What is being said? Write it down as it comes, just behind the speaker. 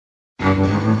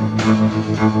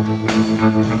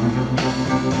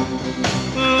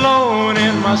Alone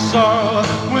in my sorrow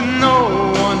with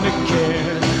no one to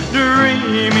care,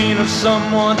 dreaming of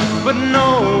someone but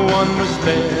no one was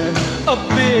there. A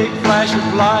big flash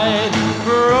of light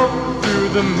broke through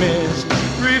the mist,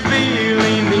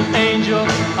 revealing the angel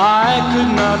I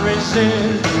could not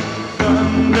resist.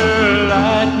 Thunder,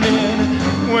 lightning,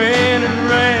 wind and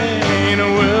rain,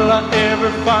 will I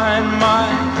ever find my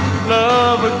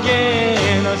love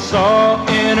again? I saw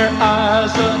in her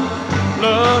eyes a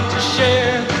love to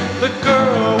share, the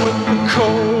girl with the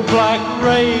coal black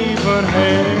raven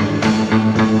hair.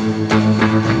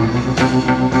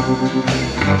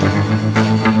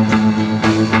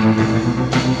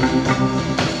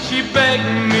 She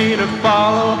begged me to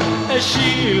follow as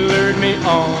she lured me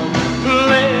on,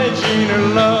 pledging her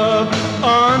love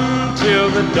until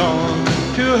the dawn.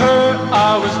 To her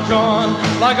I was drawn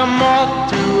like a moth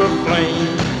to a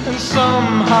flame, and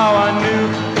somehow I knew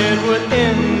it would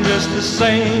end just the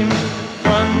same.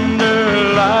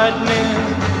 Thunder, lightning,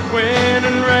 wind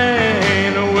and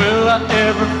rain, will I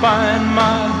ever find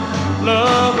my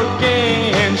love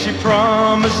again? She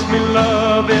promised me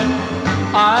love if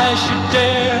I should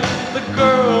dare, the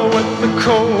girl with the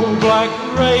coal black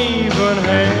raven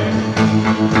hair.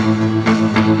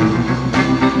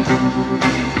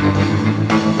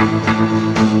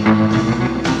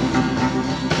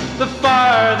 The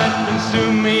fire that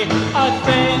consumed me, I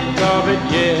think of it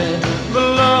yet. The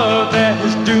love that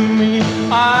has doomed me,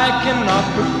 I cannot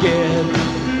forget.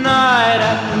 Night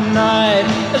after night,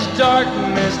 as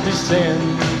darkness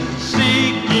descends,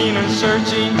 seeking and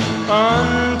searching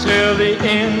until the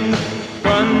end.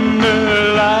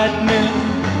 Thunder, lightning,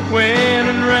 wind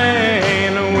and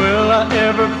rain, will I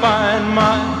ever find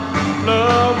my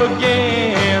love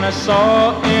again? I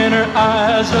saw in her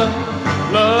eyes a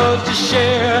love to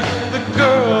share, the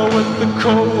girl with the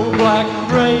coal black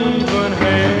raven hair.